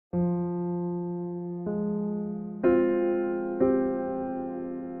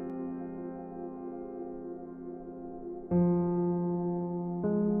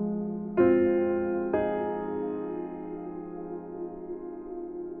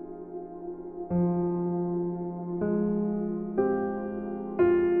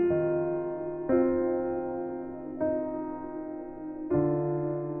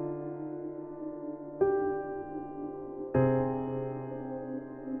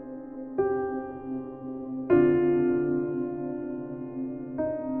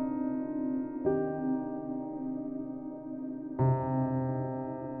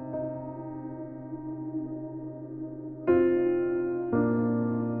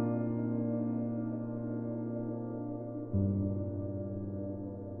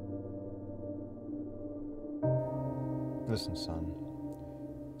Listen, son.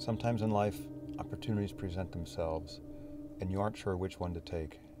 Sometimes in life, opportunities present themselves, and you aren't sure which one to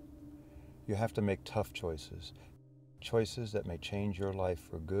take. You have to make tough choices, choices that may change your life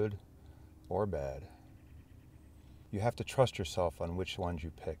for good or bad. You have to trust yourself on which ones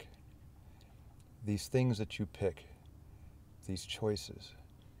you pick. These things that you pick, these choices,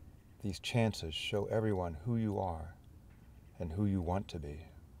 these chances show everyone who you are and who you want to be.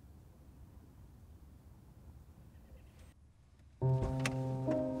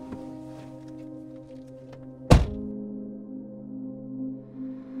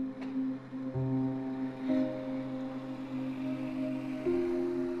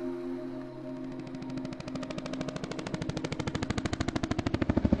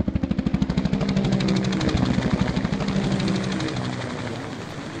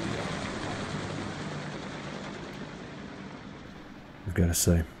 I've got to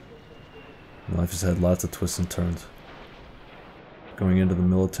say, life has had lots of twists and turns. Going into the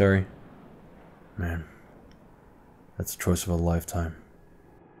military, man, that's a choice of a lifetime.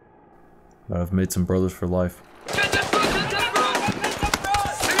 But I've made some brothers for life.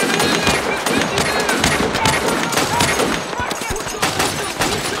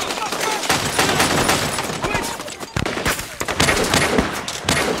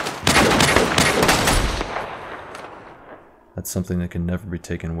 That's something that can never be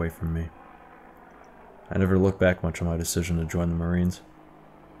taken away from me. I never look back much on my decision to join the Marines,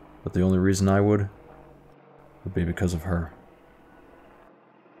 but the only reason I would be because of her.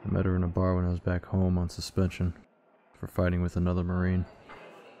 I met her in a bar when I was back home on suspension for fighting with another Marine.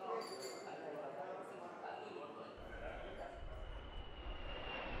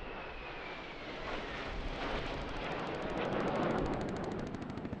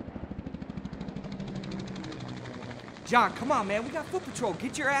 John, come on, man. We got foot patrol.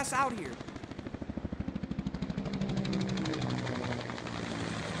 Get your ass out here.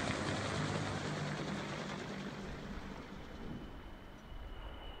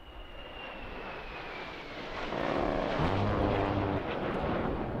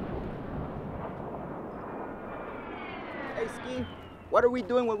 Hey, Ski, what are we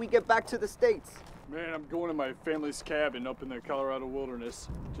doing when we get back to the States? Man, I'm going to my family's cabin up in the Colorado wilderness.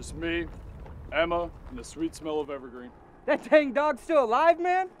 Just me, Emma, and the sweet smell of evergreen. That dang dog's still alive,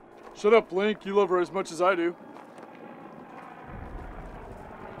 man? Shut up, Link. You love her as much as I do.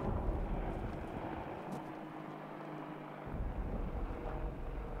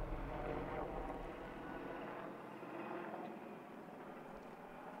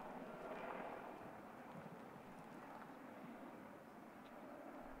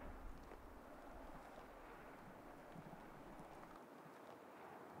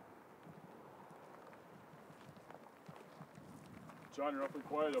 John, you're awfully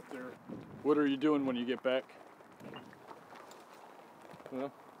quiet up there. What are you doing when you get back?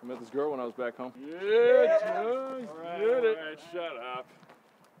 Well, I met this girl when I was back home. Yeah, John. All right, shut up.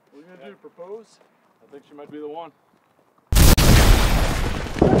 What are you gonna do, propose? I think she might be the one.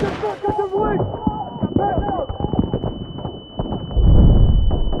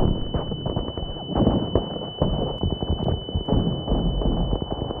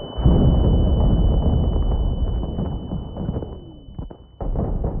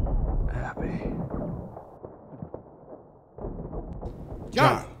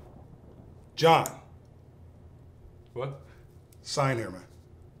 John. What? Sign here, man.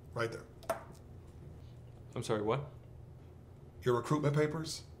 Right there. I'm sorry, what? Your recruitment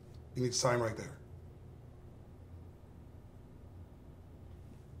papers, you need to sign right there.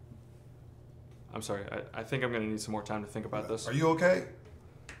 I'm sorry, I think I'm gonna need some more time to think about this. Are you okay?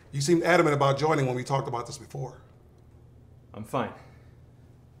 You seemed adamant about joining when we talked about this before. I'm fine.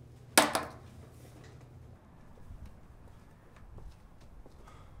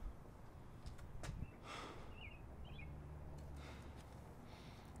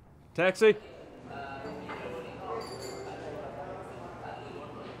 Taxi?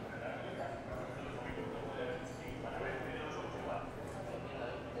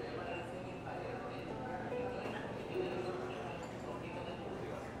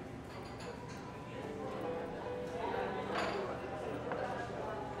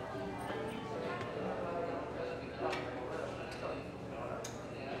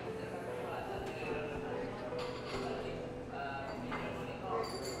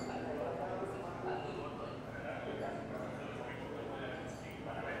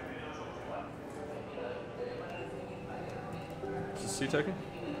 course are you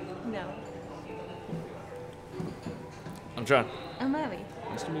taking? No. I'm John. I'm Abby.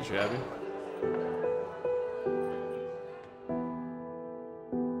 Nice to meet you, Abby.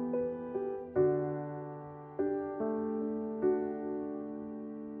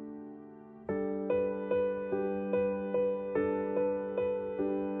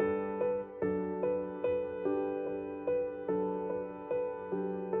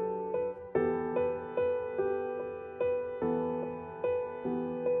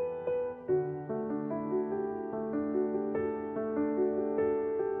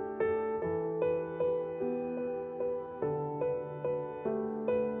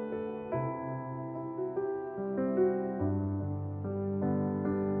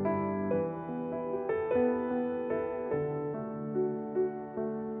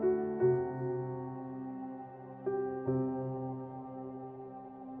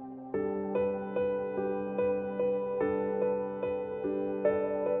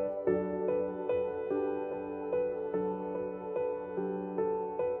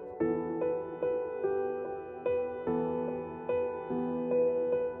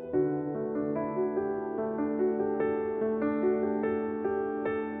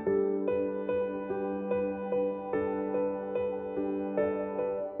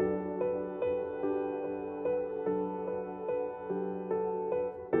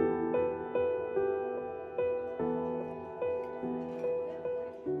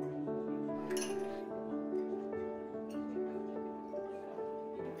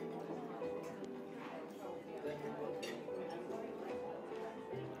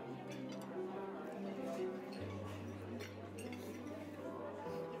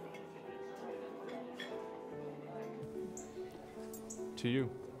 To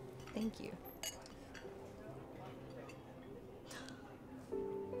you. Thank you.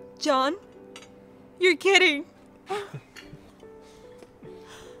 John? You're kidding.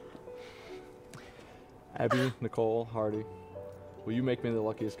 Abby, Nicole, Hardy, will you make me the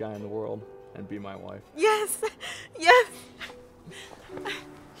luckiest guy in the world and be my wife? Yes. Yes.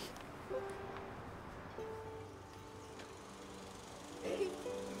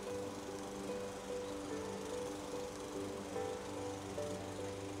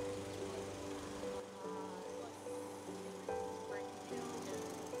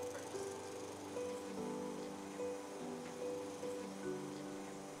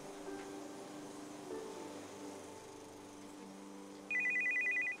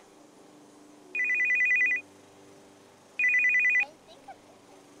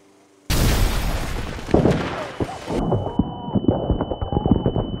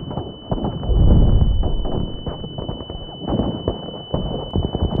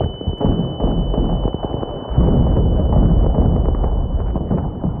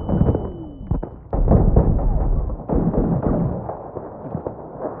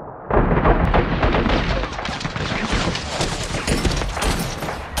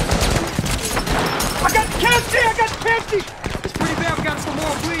 It's pretty bad. We got some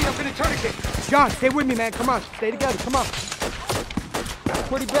more bleed up in the tourniquet. John, stay with me, man. Come on. Stay together. Come on.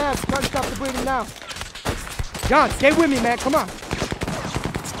 Pretty bad. Try to stop the bleeding now. John, stay with me, man. Come on.